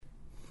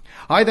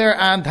Hi there,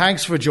 and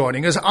thanks for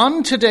joining us.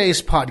 On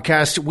today's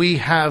podcast, we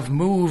have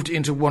moved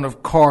into one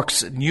of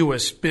Cork's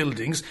newest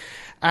buildings,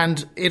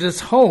 and it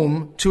is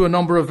home to a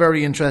number of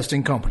very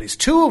interesting companies,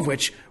 two of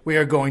which we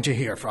are going to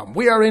hear from.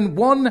 We are in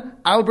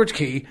 1 Albert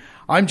Quay.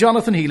 I'm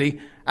Jonathan Healy,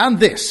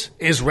 and this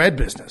is Red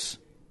Business.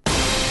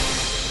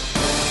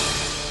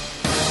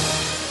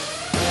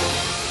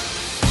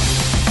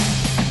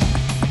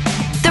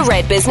 The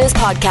Red Business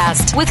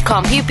Podcast with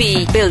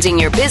CompuB. Building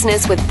your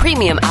business with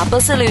premium Apple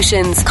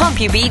solutions.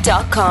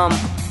 CompuB.com.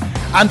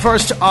 And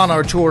first, on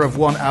our tour of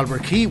 1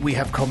 Albert Quay, we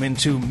have come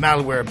into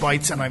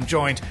Malwarebytes, and I'm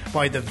joined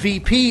by the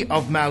VP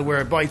of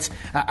Malwarebytes,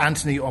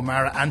 Anthony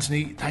O'Mara.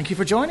 Anthony, thank you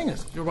for joining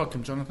us. You're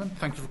welcome, Jonathan.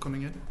 Thank you for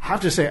coming in. I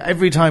have to say,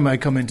 every time I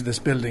come into this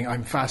building,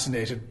 I'm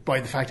fascinated by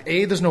the fact,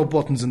 A, there's no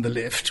buttons in the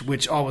lift,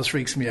 which always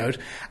freaks me out,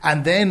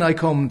 and then I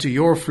come to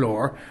your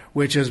floor,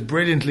 which is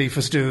brilliantly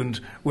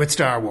festooned with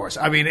Star Wars.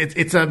 I mean,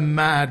 it's a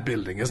mad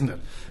building, isn't it?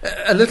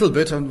 A little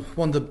bit, and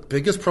one of the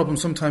biggest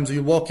problems sometimes is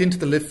you walk into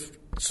the lift,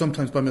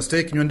 sometimes by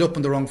mistake, and you end up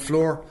on the wrong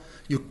floor.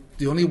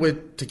 The only way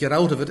to get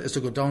out of it is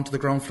to go down to the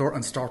ground floor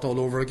and start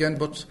all over again,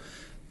 but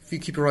if you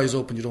keep your eyes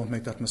open, you don't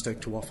make that mistake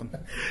too often.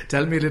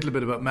 Tell me a little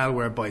bit about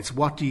Malwarebytes.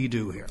 What do you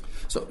do here?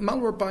 So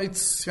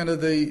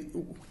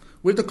Malwarebytes,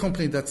 we're the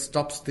company that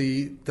stops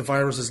the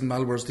viruses and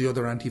malwares the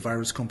other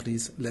antivirus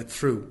companies let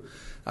through.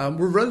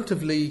 We're a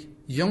relatively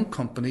young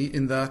company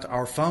in that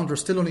our founder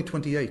is still only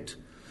 28,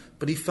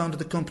 but he founded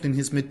the company in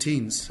his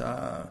mid-teens.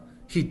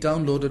 He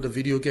downloaded a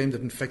video game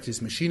that infected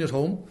his machine at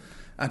home,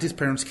 and his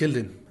parents killed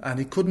him. And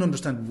he couldn't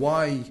understand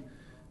why,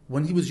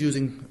 when he was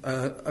using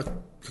a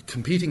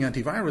competing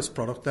antivirus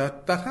product,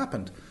 that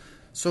happened.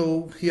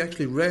 So he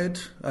actually read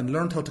and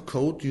learned how to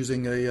code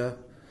using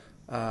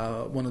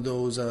one of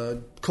those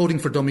coding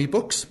for dummy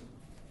books.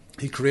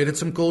 He created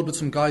some code with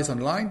some guys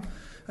online,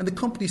 and the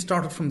company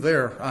started from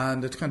there.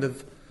 And it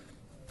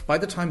by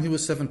the time he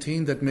was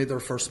 17, they'd made their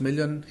first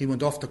million. He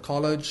went off to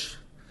college.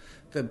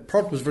 The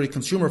product was very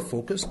consumer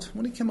focused.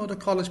 When he came out of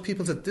college,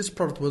 people said this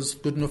product was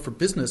good enough for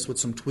business with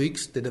some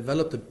tweaks. They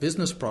developed a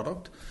business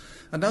product.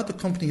 And now the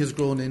company has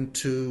grown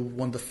into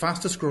one of the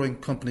fastest growing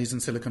companies in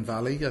Silicon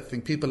Valley. I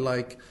think people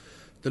like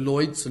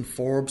Deloitte and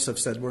Forbes have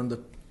said we're in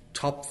the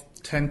top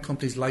 10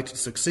 companies likely to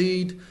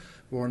succeed.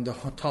 We're in the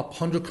top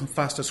 100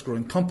 fastest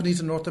growing companies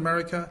in North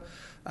America.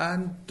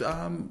 And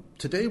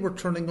today we're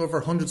turning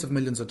over hundreds of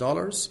millions of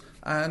dollars.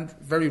 And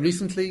very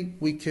recently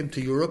we came to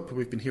Europe.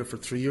 We've been here for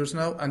 3 years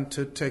now, and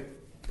to take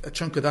a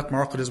chunk of that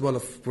market as well,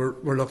 if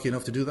we're lucky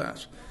enough to do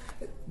that.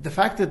 The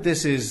fact that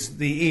this is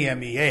the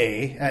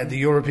EMEA, the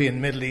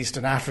European, Middle East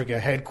and Africa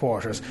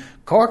headquarters,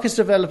 Cork is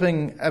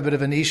developing a bit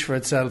of a niche for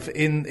itself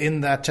in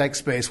that tech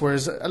space,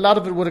 whereas a lot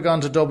of it would have gone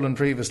to Dublin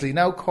previously.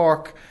 Now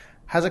Cork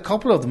has a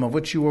couple of them, of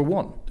which you were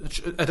one.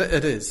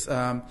 It is.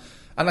 And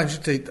I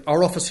should say,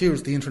 our office here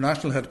is the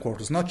international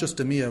headquarters, not just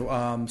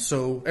EMEA.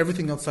 So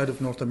everything outside of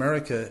North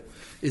America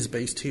is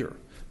based here,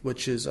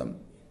 which is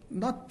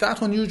not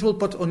that unusual,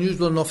 but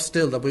unusual enough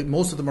still that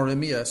most of them are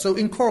EMEA. So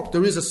in Cork,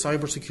 there is a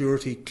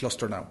cybersecurity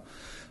cluster now.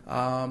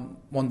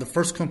 One of the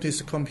first companies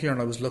to come here, and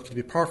I was lucky to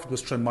be part of it,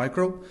 was Trend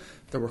Micro.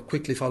 They were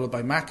quickly followed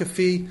by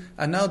McAfee,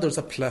 and now there's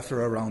a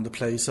plethora around the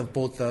place of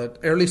both the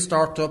early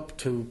startup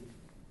to,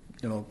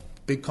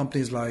 big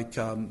companies like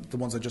the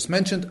ones I just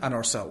mentioned, and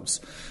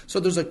ourselves.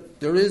 So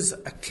there is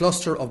a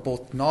cluster of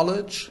both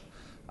knowledge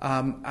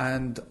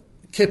and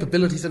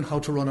capabilities in how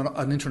to run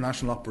an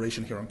international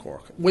operation here in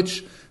Cork,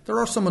 which there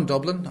are some in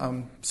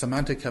Dublin.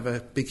 Symantec have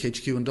a big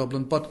HQ in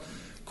Dublin, but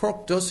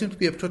Cork does seem to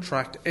be able to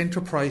attract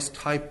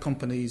enterprise-type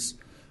companies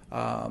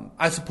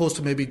as opposed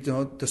to maybe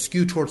the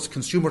skew towards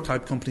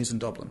consumer-type companies in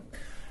Dublin.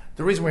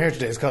 The reason we're here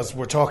today is because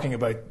we're talking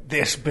about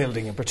this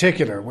building in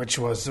particular, which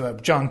was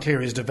John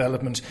Cleary's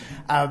development.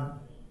 A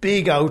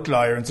big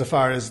outlier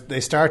insofar as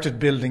they started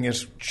building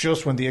it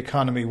just when the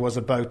economy was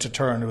about to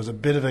turn. It was a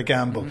bit of a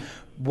gamble.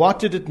 Mm-hmm. What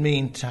did it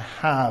mean to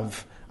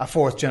have a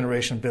fourth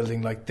generation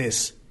building like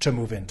this to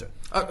move into?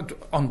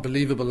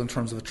 Unbelievable in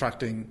terms of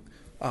attracting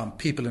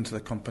people into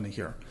the company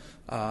here.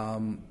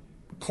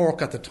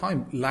 Cork at the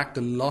time lacked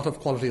a lot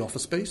of quality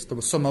office space. There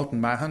was some out in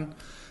Mahon.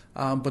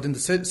 But in the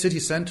city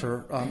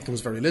centre, there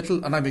was very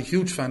little. And I'm a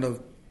huge fan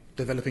of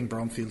developing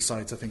brownfield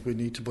sites. I think we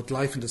need to put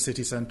life into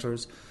city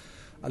centres.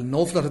 An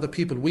awful lot of the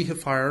people we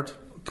have hired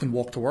can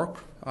walk to work.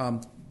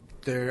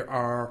 They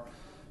are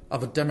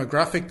of a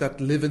demographic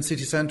that live in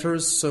city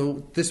centres,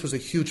 so this was a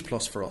huge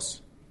plus for us.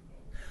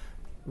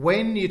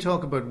 When you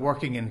talk about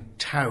working in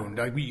town,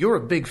 you're a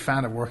big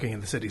fan of working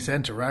in the city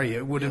centre, are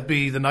you? Would it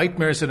be the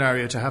nightmare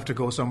scenario to have to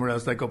go somewhere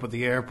else, like up at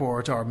the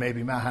airport or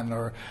maybe Mahon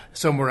or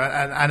somewhere,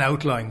 an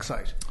outlying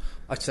site?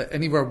 I'd say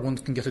anywhere one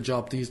can get a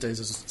job these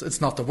days,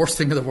 it's not the worst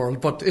thing in the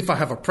world. But if I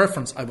have a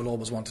preference, I will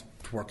always want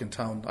to work in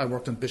town. I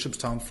worked in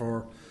Bishopstown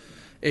for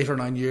 8 or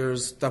 9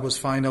 years. That was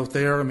fine out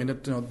there. I mean,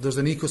 there's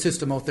an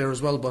ecosystem out there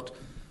as well, but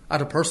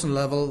at a personal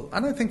level,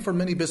 and I think for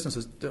many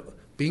businesses,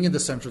 being in the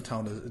central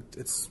town,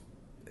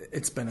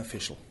 it's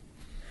beneficial.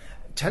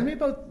 Tell me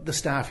about the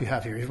staff you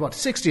have here. You've got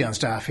 60 on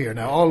staff here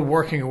now, all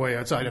working away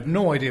outside. I have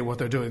no idea what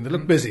they're doing. They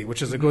look busy,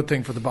 which is a good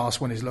thing for the boss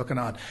when he's looking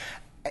on.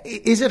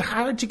 Is it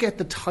hard to get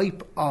the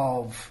type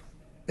of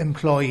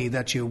employee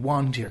that you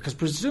want here? Because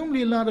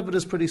presumably a lot of it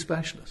is pretty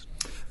specialist.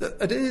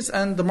 It is,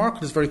 and the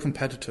market is very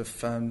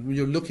competitive. And when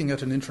you're looking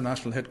at an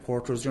international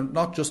headquarters, you're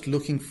not just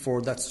looking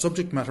for that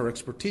subject matter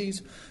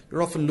expertise,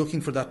 you're often looking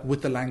for that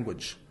with the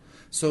language.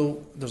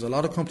 So there's a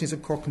lot of companies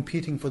at Cork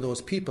competing for those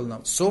people.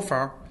 Now, so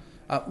far,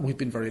 we've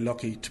been very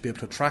lucky to be able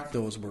to attract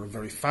those. We're a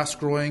very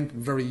fast-growing,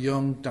 very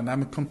young,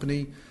 dynamic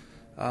company.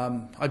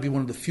 I'd be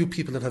one of the few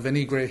people that have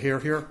any grey hair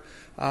here.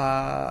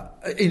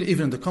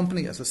 Even in the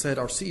company, as I said,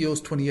 our CEO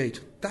is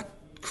 28. That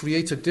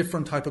creates a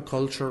different type of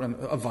culture and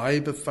a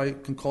vibe, if I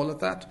can call it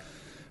that.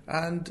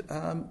 And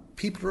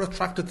people are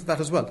attracted to that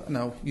as well.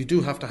 Now, you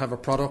do have to have a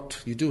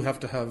product. You do have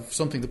to have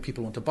something that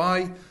people want to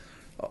buy.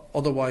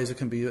 Otherwise, it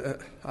can be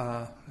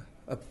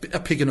a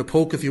pig in a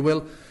poke, if you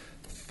will.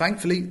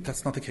 Thankfully,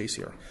 that's not the case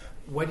here.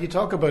 When you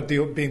talk about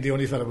being the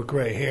only fellow with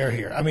grey hair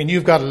here, I mean,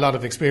 you've got a lot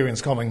of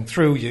experience coming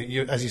through.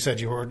 You, as you said,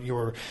 you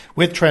were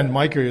with Trend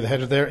Micro, you're the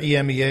head of their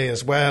EMEA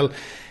as well.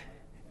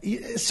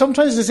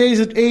 Sometimes there's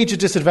age a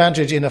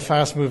disadvantage in a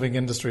fast-moving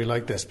industry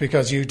like this,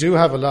 because you do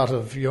have a lot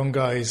of young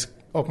guys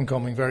up and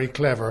coming, very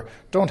clever,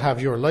 don't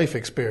have your life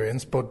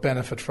experience, but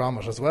benefit from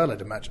it as well,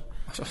 I'd imagine.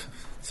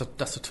 So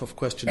that's a tough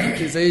question.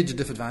 Is age a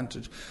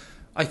disadvantage?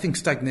 I think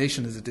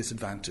stagnation is a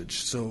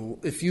disadvantage. So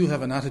if you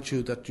have an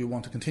attitude that you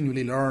want to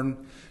continually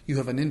learn, you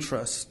have an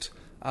interest,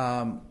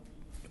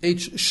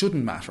 age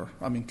shouldn't matter.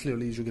 I mean,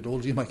 clearly as you get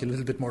older you might get a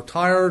little bit more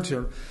tired,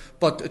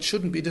 but it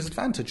shouldn't be a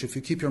disadvantage if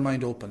you keep your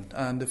mind open.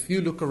 And if you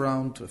look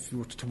around, if you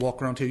were to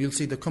walk around here, you'll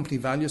see the company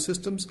value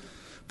systems.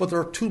 But there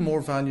are two more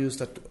values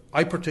that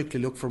I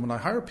particularly look for when I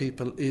hire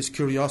people is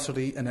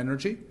curiosity and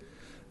energy.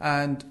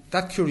 And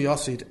that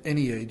curiosity at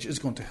any age is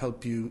going to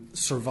help you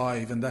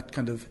survive, and that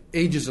kind of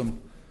ageism,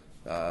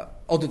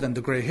 other than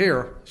the grey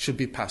hair, should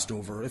be passed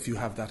over if you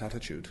have that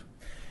attitude.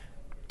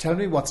 Tell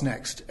me what's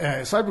next.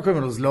 Cyber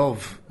criminals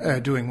love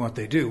doing what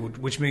they do,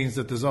 which means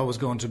that there's always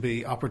going to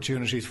be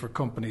opportunities for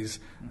companies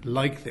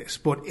like this.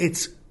 But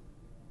it's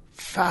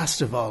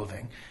fast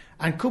evolving.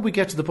 And could we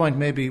get to the point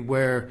maybe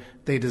where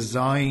they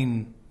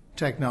design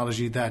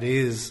technology that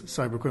is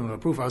cyber criminal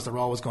proof, or is there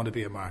always going to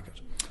be a market?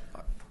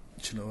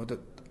 You know,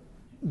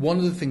 one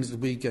of the things that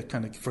we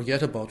kind of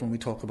forget about when we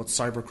talk about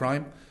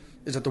cybercrime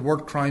is that the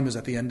word crime is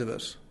at the end of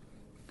it.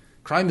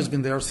 Crime has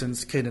been there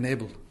since Cain and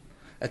Abel.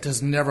 It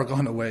has never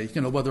gone away.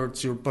 You know, whether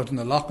it's you're putting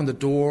a lock on the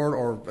door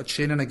or a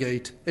chain on a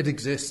gate, it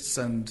exists,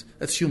 and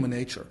it's human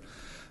nature.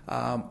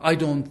 I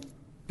don't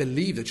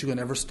believe that you can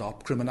ever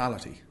stop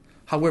criminality.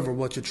 However,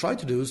 what you try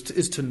to do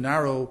is to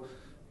narrow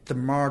the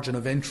margin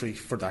of entry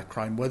for that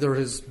crime, whether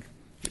it is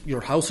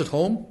your house at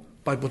home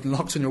by putting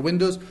locks on your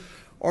windows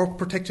or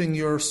protecting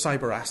your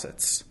cyber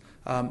assets.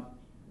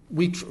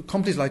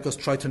 Companies like us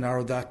try to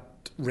narrow that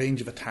range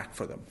of attack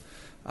for them.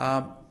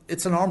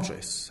 It's an arms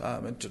race.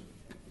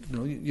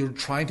 You're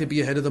trying to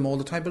be ahead of them all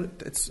the time,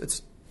 but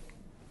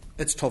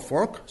it's tough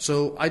work.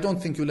 So I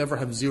don't think you'll ever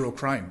have zero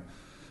crime,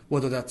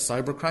 whether that's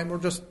cybercrime or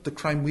just the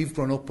crime we've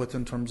grown up with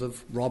in terms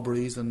of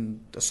robberies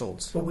and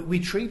assaults. But we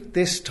treat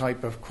this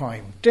type of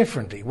crime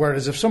differently.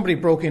 Whereas if somebody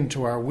broke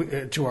into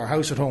our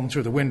house at home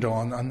through the window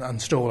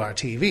and stole our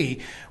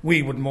TV,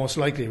 we would most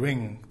likely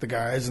ring the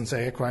guards and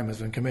say a crime has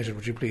been committed.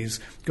 Would you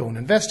please go and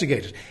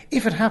investigate it?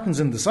 If it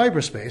happens in the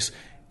cyberspace,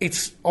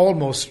 it's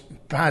almost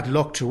bad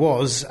luck to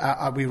us.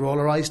 We roll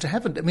our eyes to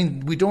heaven. I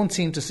mean, we don't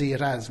seem to see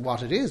it as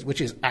what it is,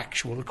 which is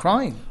actual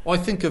crime. Well,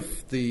 I think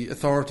if the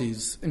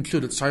authorities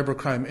included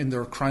cybercrime in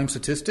their crime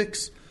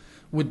statistics,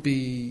 would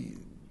be,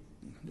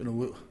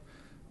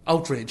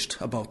 outraged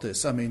about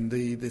this. I mean,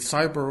 the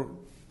cyber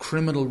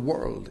criminal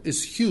world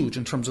is huge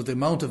in terms of the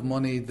amount of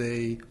money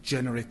they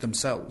generate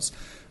themselves.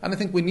 And I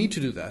think we need to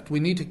do that. We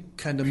need to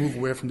kind of move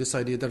away from this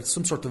idea that it's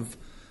some sort of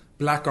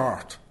black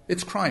art.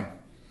 It's crime.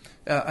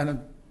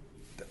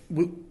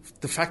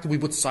 The fact that we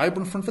put cyber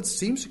in front of it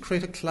seems to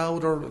create a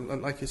cloud, or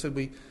like you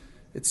said,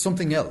 it's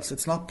something else.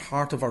 It's not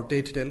part of our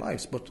day-to-day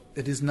lives, but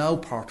it is now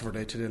part of our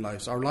day-to-day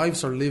lives. Our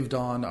lives are lived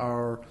on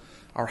our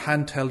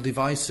handheld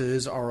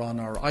devices or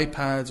on our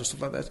iPads or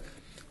stuff like that.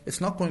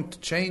 It's not going to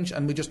change,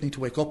 and we just need to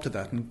wake up to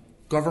that. And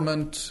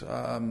government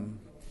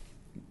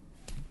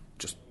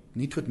just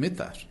need to admit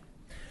that.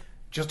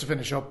 Just to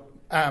finish up,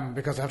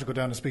 because I have to go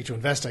down and speak to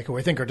Investec, who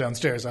I think are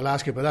downstairs. I'll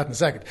ask you about that in a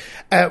second.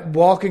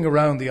 Walking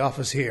around the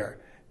office here,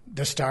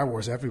 there's Star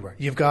Wars everywhere.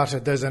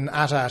 There's an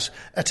AT-AT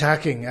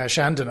attacking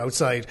Shandon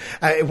outside.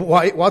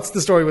 What's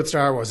the story with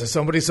Star Wars? Is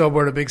somebody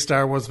somewhere a big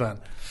Star Wars fan?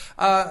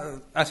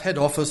 At head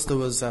office, there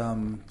was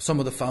some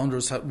of the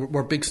founders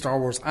were big Star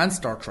Wars and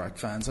Star Trek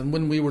fans, and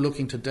when we were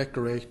looking to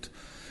decorate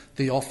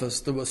the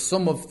office, there was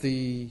some of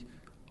the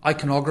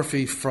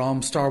iconography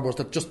from Star Wars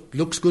that just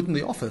looks good in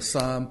the office.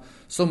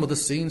 Some of the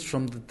scenes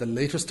from the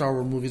later Star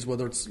Wars movies,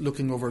 whether it's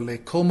looking over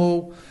Lake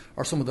Como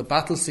or some of the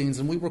battle scenes,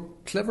 and we were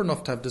clever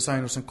enough to have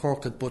designers in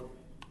Cork that put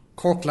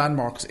Cork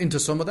landmarks into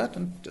some of that,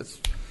 and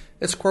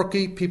it's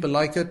quirky, people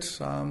like it.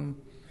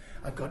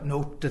 I've got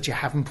note that you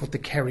haven't put the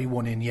Kerry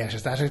one in yet.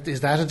 Is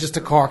that just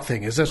a Cork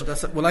thing, is it?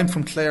 Well, I'm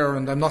from Clare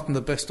and I'm not in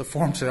the best of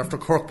form today after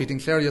Cork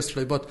beating Clare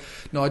yesterday, but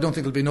no, I don't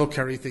think there'll be no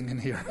Kerry thing in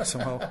here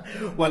somehow.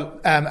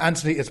 Well,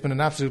 Anthony, it's been an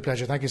absolute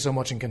pleasure. Thank you so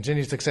much and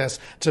continued success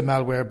to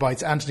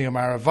Malwarebytes. Anthony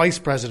O'Mara, Vice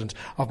President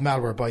of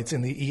Malwarebytes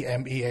in the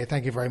EMEA.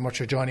 Thank you very much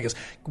for joining us.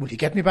 Will you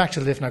get me back to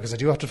the lift now, because I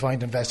do have to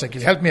find Investec.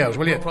 You'll help me out,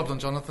 will you? No problem,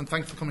 Jonathan.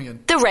 Thanks for coming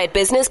in. The Red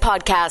Business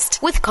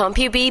Podcast with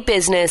CompuB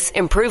Business,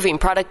 improving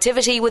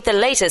productivity with the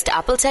latest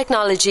Apple technology.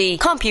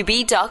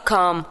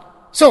 CompuB.com.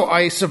 So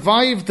I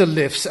survived the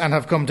lifts and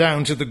have come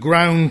down to the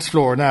ground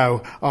floor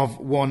now of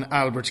 1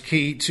 Albert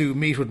Quay to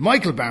meet with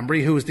Michael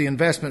Bambury, who is the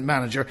investment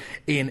manager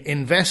in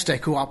Investec,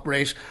 who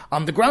operate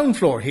on the ground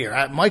floor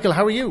here. Michael,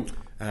 how are you?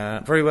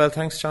 Very well,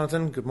 thanks,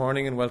 Jonathan. Good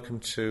morning and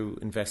welcome to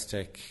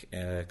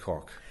Investec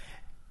Cork.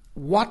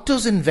 What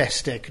does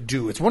Investec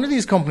do? It's one of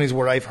these companies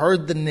where I've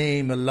heard the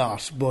name a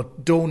lot,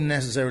 but don't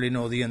necessarily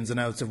know the ins and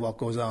outs of what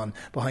goes on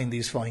behind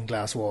these fine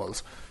glass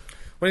walls.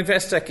 Well,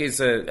 Investec is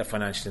a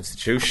financial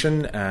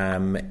institution.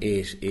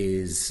 It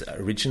is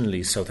originally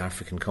a South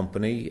African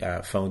company,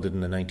 founded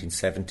in the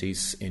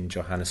 1970s in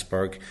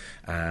Johannesburg,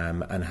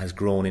 and has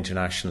grown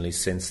internationally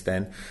since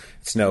then.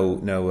 It's now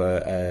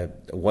a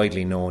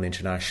widely known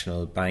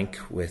international bank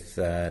with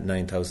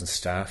 9,000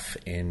 staff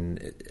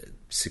in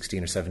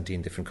 16 or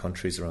 17 different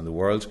countries around the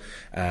world.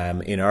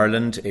 In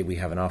Ireland, we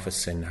have an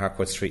office in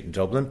Harcourt Street in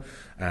Dublin,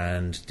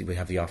 and we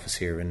have the office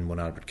here in 1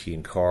 Albert Quay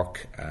in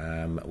Cork.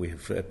 We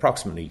have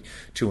approximately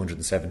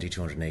 270,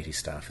 280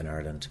 staff in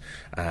Ireland,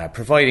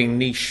 providing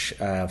niche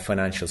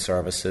financial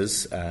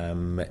services.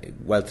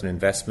 Wealth and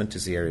investment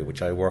is the area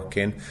which I work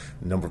in.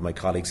 A number of my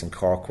colleagues in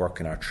Cork work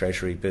in our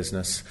treasury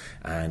business,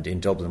 and in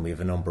Dublin we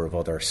have a number of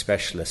other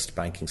specialist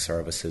banking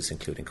services,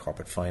 including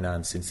corporate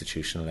finance,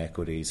 institutional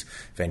equities,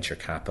 venture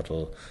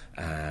capital,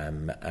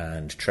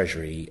 and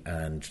treasury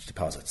and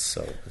deposits.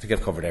 So I think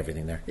I've covered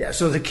everything there. Yeah,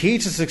 so the key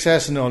to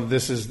success in all of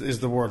this is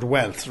the word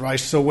wealth, right?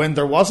 So when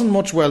there wasn't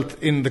much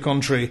wealth in the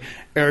country,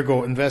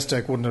 ergo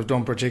Investec wouldn't have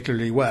done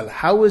particularly well.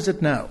 How is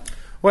it now?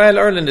 Well,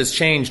 Ireland has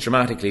changed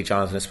dramatically,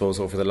 Jonathan, I suppose,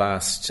 over the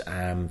last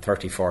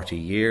 30, 40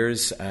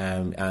 years,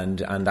 and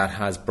that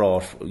has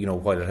brought,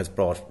 while it has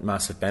brought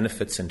massive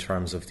benefits in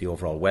terms of the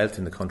overall wealth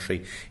in the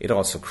country, it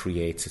also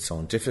creates its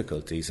own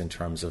difficulties in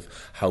terms of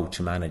how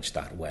to manage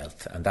that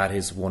wealth, and that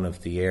is one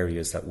of the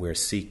areas that we're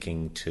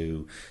seeking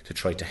to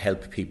try to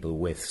help people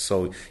with.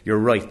 So you're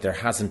right, there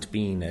hasn't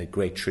been a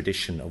great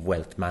tradition of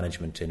wealth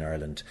management in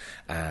Ireland.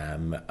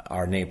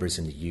 Our neighbours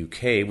in the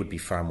UK would be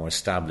far more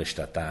established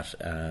at that,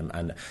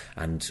 and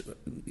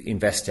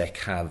Investec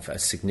have a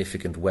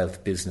significant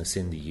wealth business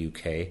in the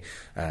UK.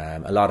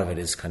 A lot of it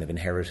is kind of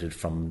inherited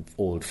from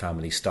old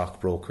family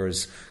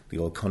stockbrokers, the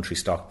old country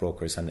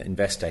stockbrokers, and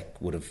Investec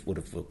would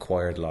have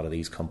acquired a lot of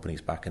these companies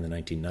back in the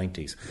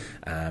 1990s.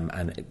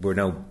 And we're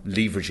now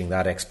leveraging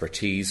that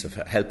expertise of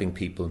helping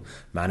people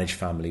manage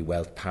family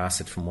wealth,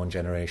 pass it from one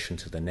generation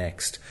to the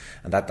next,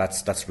 and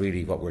that's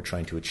really what we're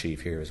trying to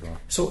achieve here as well.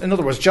 So, in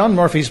other words, John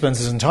Murphy spends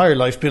his entire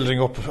life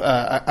building up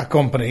a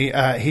company.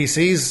 He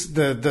sees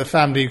the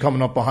family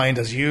coming up behind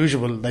as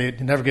usual. He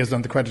never gives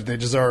them the credit they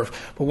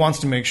deserve, but wants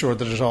to make sure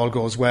that it all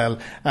goes well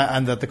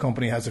and that the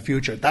company has a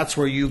future. That's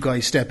where you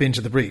guys step into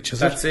the breach, is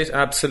it? That's it,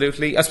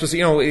 absolutely. I suppose,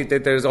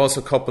 there's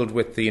also coupled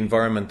with the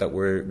environment that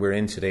we're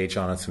in today,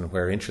 Jonathan,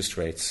 where interest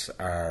rates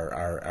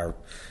are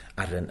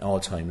at an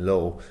all-time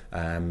low.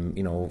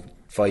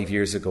 5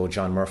 years ago,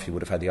 John Murphy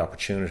would have had the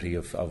opportunity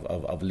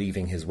of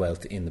leaving his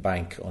wealth in the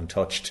bank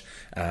untouched.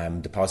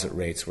 Deposit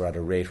rates were at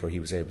a rate where he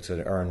was able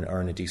to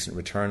earn a decent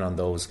return on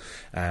those.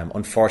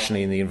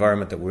 Unfortunately, in the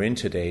environment that we're in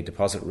today,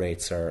 deposit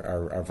rates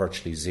are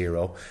virtually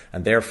zero,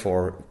 and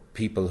therefore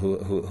people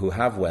who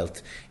have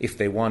wealth, if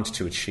they want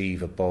to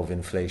achieve above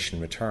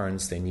inflation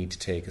returns, they need to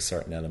take a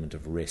certain element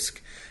of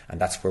risk. And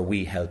that's where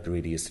we help,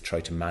 really, is to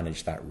try to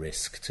manage that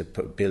risk, to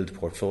build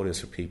portfolios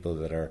for people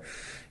that are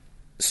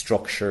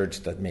structured,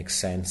 that make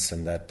sense,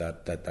 and that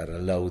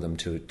allow them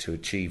to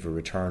achieve a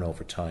return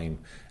over time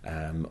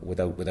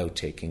without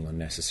taking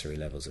unnecessary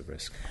levels of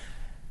risk.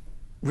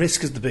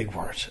 Risk is the big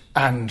word,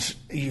 and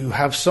you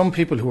have some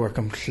people who are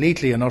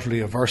completely and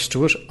utterly averse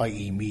to it,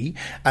 i.e. me,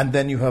 and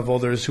then you have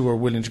others who are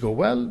willing to go,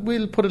 well,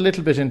 we'll put a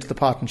little bit into the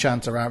pot and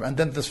chance our arm, and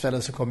then there's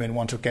fellas who come in and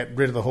want to get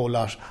rid of the whole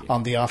lot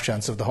on the off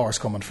chance of the horse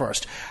coming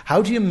first.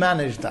 How do you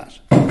manage that?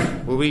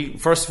 Well,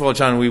 first of all,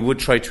 John, we would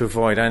try to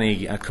avoid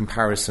any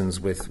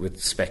comparisons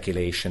with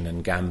speculation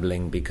and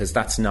gambling, because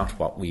that's not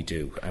what we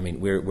do. I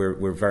mean,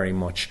 we're very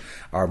much,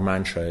 our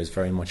mantra is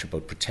very much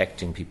about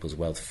protecting people's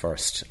wealth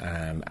first,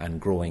 and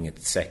growing it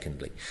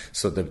secondly.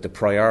 So the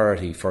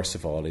priority, first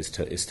of all, is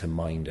to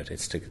mind it.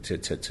 It's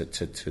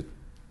to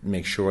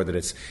make sure that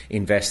it's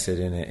invested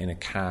in a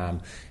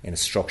calm, in a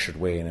structured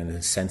way, and in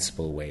a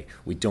sensible way.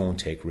 We don't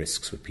take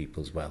risks with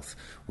people's wealth.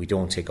 We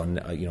don't take on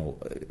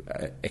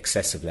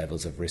excessive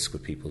levels of risk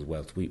with people's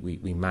wealth.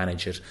 We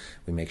manage it.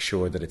 We make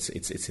sure that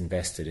it's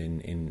invested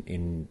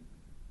in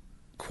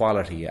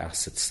quality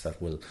assets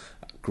that will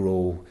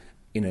grow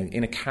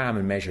in a calm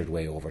and measured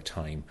way over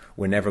time.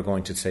 We're never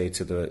going to say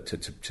to our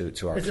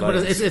clients. But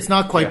it's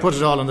not quite put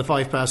it all on the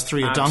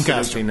 3:05 at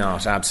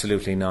Doncaster.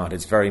 Absolutely not.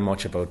 It's very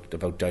much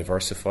about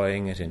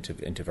diversifying it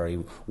into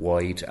very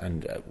wide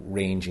and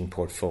ranging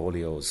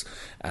portfolios,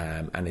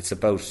 and it's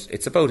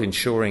about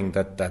ensuring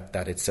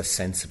that it's a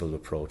sensible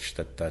approach,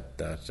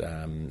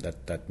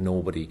 that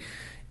nobody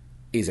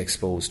is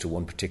exposed to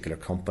one particular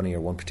company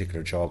or one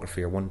particular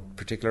geography or one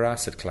particular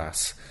asset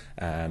class,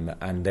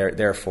 and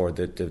therefore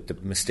the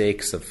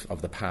mistakes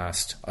of the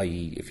past,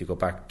 i.e. if you go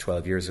back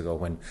 12 years ago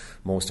when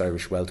most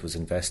Irish wealth was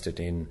invested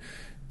in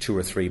 2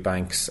 or 3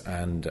 banks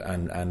and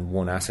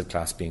one asset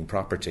class being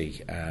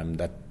property,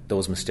 that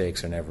those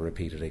mistakes are never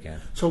repeated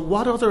again. So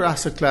what other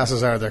asset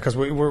classes are there? Because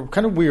we're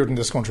kind of weird in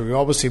this country. We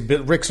obviously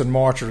built bricks and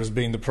mortar as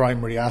being the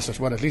primary asset.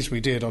 Well, at least we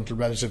did until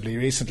relatively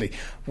recently.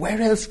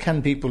 Where else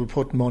can people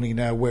put money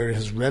now where it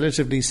is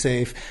relatively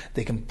safe?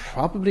 They can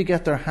probably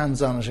get their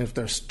hands on it if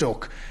they're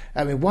stuck.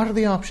 I mean, what are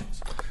the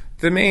options?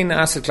 The main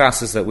asset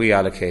classes that we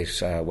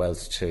allocate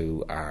wealth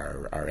to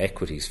are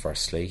equities,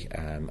 firstly,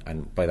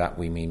 and by that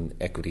we mean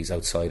equities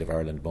outside of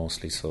Ireland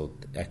mostly, so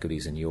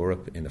equities in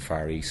Europe, in the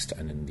Far East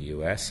and in the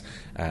US.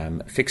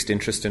 Fixed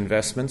interest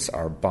investments,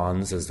 or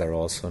bonds as they're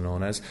also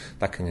known as,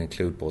 that can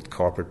include both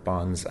corporate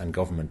bonds and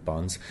government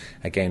bonds.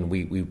 Again,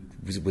 we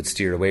would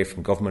steer away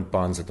from government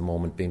bonds at the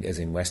moment, being as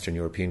in Western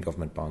European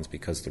government bonds,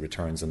 because the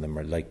returns on them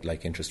are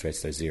like interest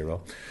rates, they're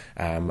zero.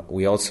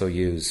 We also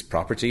use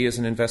property as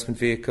an investment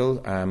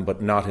vehicle,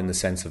 but not in the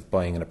sense of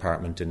buying an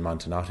apartment in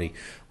Montenotte.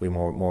 We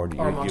more Monte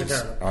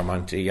Carlo.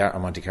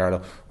 Monte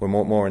Carlo. We're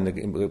more in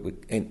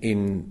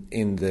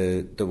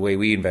the way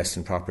we invest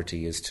in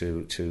property is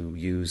to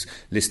use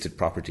listed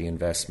property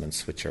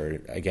investments, which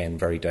are again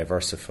very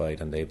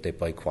diversified, and they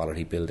buy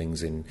quality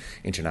buildings in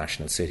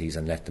international cities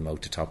and let them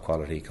out to top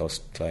quality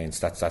clients.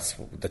 That's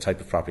the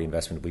type of property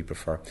investment we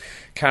prefer.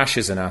 Cash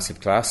is an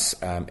asset class.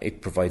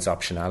 It provides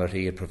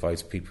optionality. It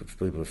provides people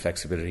with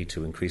flexibility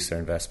to increase their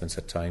investments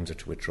at times or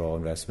to withdraw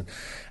investment.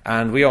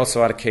 And we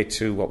also allocate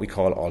to what we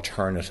call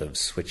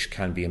alternatives, which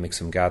can be a mix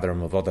and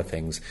gatherum of other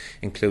things.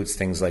 Includes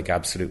things like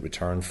absolute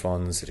return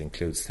funds. It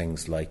includes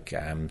things like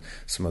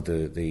some of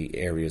the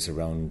areas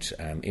around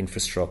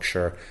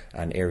infrastructure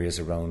and areas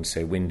around,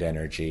 say, wind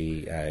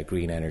energy,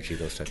 green energy,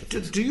 those types of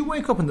things. Do you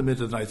wake up in the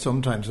middle of the night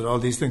sometimes with all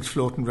these things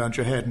floating around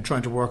your head and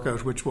trying to work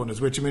out which one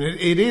is which? I mean,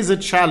 it is a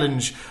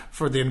challenge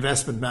for the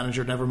investment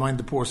manager, never mind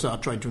the poor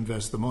sod trying to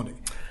invest the money.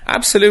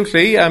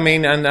 Absolutely. I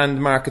mean,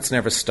 and markets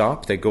never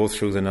stop. They go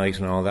through the night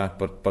and all that.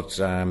 But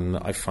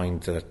I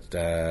find that,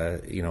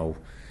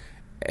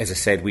 as I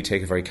said, we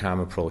take a very calm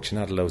approach,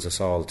 and that allows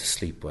us all to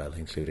sleep well,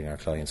 including our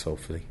clients,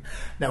 hopefully.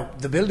 Now,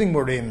 the building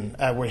we're in,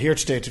 we're here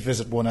today to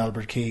visit One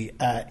Albert Quay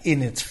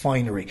in its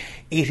finery.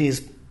 It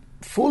is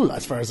full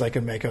as far as I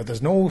can make out.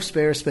 There's no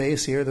spare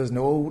space here. There's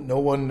no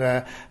one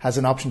has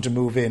an option to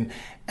move in.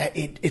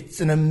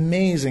 It's an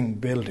amazing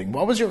building.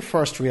 What was your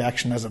first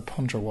reaction as a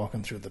punter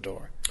walking through the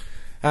door?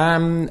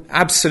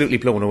 Absolutely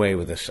blown away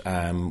with it.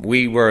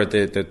 We were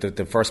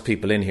the first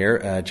people in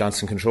here.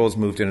 Johnson Controls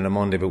moved in on a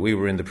Monday, but we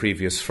were in the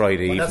previous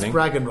Friday evening. That's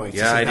bragging rights.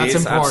 Yeah, that's it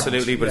is important.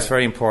 Absolutely, but it's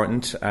very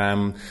important.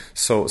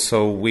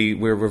 So we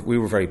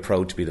were very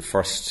proud to be the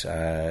first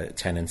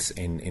tenants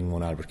in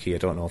One Albert Quay. I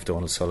don't know if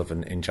Donald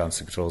Sullivan in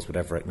Johnson Controls would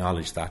ever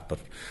acknowledge that, but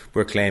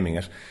we're claiming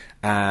it.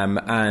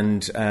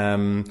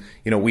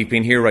 We've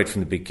been here right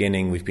from the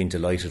beginning. We've been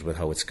delighted with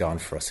how it's gone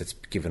for us. It's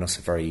given us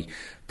a very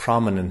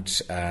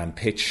prominent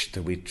pitch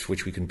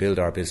which we can build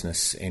our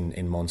business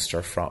in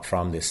Munster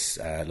from this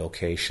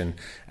location.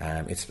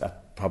 It's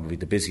probably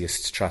the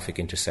busiest traffic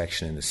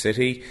intersection in the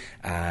city,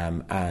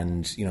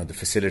 and the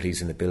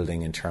facilities in the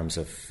building in terms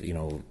of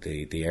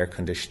the air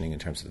conditioning, in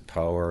terms of the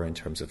power, in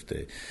terms of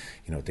the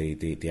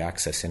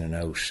access in and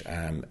out.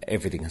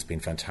 Everything has been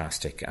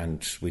fantastic,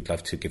 and we'd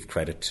love to give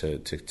credit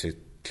to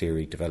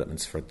Cleary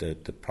Developments for the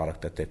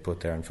product that they put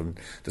there, and from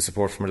the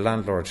support from our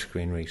landlord,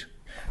 Green Reed.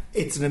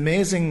 It's an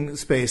amazing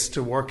space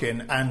to work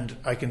in, and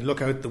I can look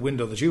out the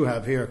window that you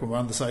have here, we're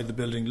on the side of the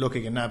building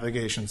looking at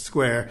Navigation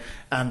Square,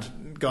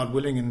 and God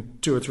willing in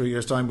 2 or 3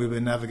 years' time we'll be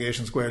in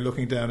Navigation Square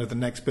looking down at the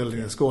next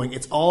building that's going.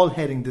 It's all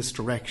heading this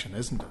direction,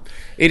 isn't it?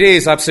 It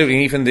is,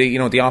 absolutely. Even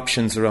the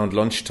options around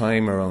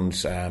lunchtime, around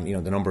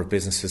the number of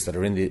businesses that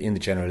are in the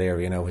general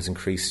area now has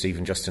increased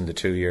even just in the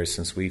 2 years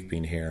since we've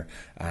been here.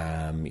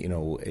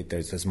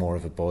 There's more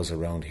of a buzz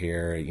around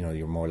here.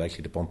 You're more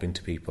likely to bump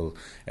into people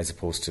as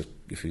opposed to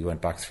if we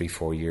went back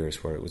 3-4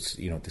 years where it was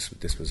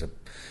this was a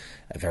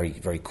very,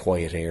 very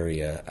quiet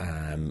area.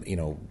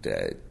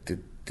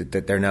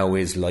 There now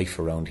is life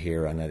around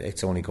here, and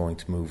it's only going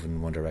to move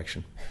in one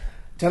direction.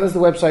 Tell us the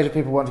website if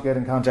people want to get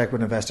in contact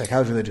with Investec.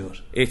 How do they do it?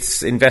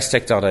 It's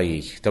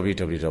investec.ie,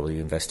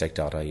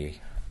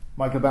 www.investec.ie.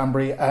 Michael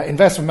Bambury,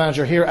 investment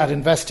manager here at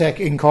Investec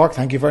in Cork.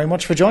 Thank you very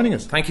much for joining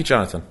us. Thank you,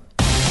 Jonathan.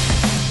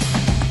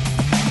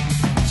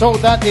 So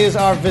that is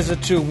our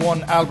visit to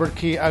One Albert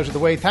Quay out of the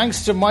way.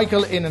 Thanks to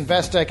Michael in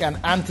Investec and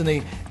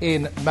Anthony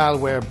in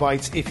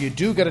Malwarebytes. If you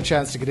do get a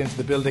chance to get into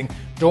the building,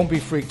 don't be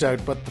freaked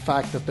out by the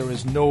fact that there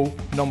is no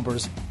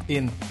numbers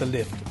in the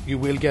lift. You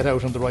will get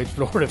out on the right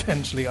floor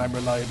eventually, I'm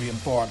reliably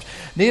informed.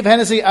 Niamh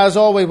Hennessy, as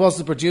always, was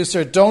the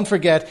producer. Don't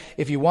forget,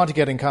 if you want to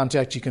get in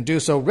contact, you can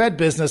do so.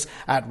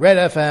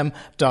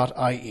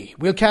 redbusiness@redfm.ie.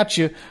 We'll catch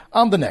you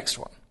on the next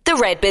one. The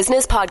Red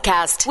Business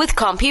Podcast with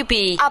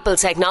CompuB, Apple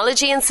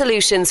technology and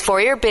solutions for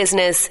your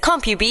business.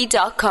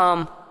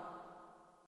 CompuB.com.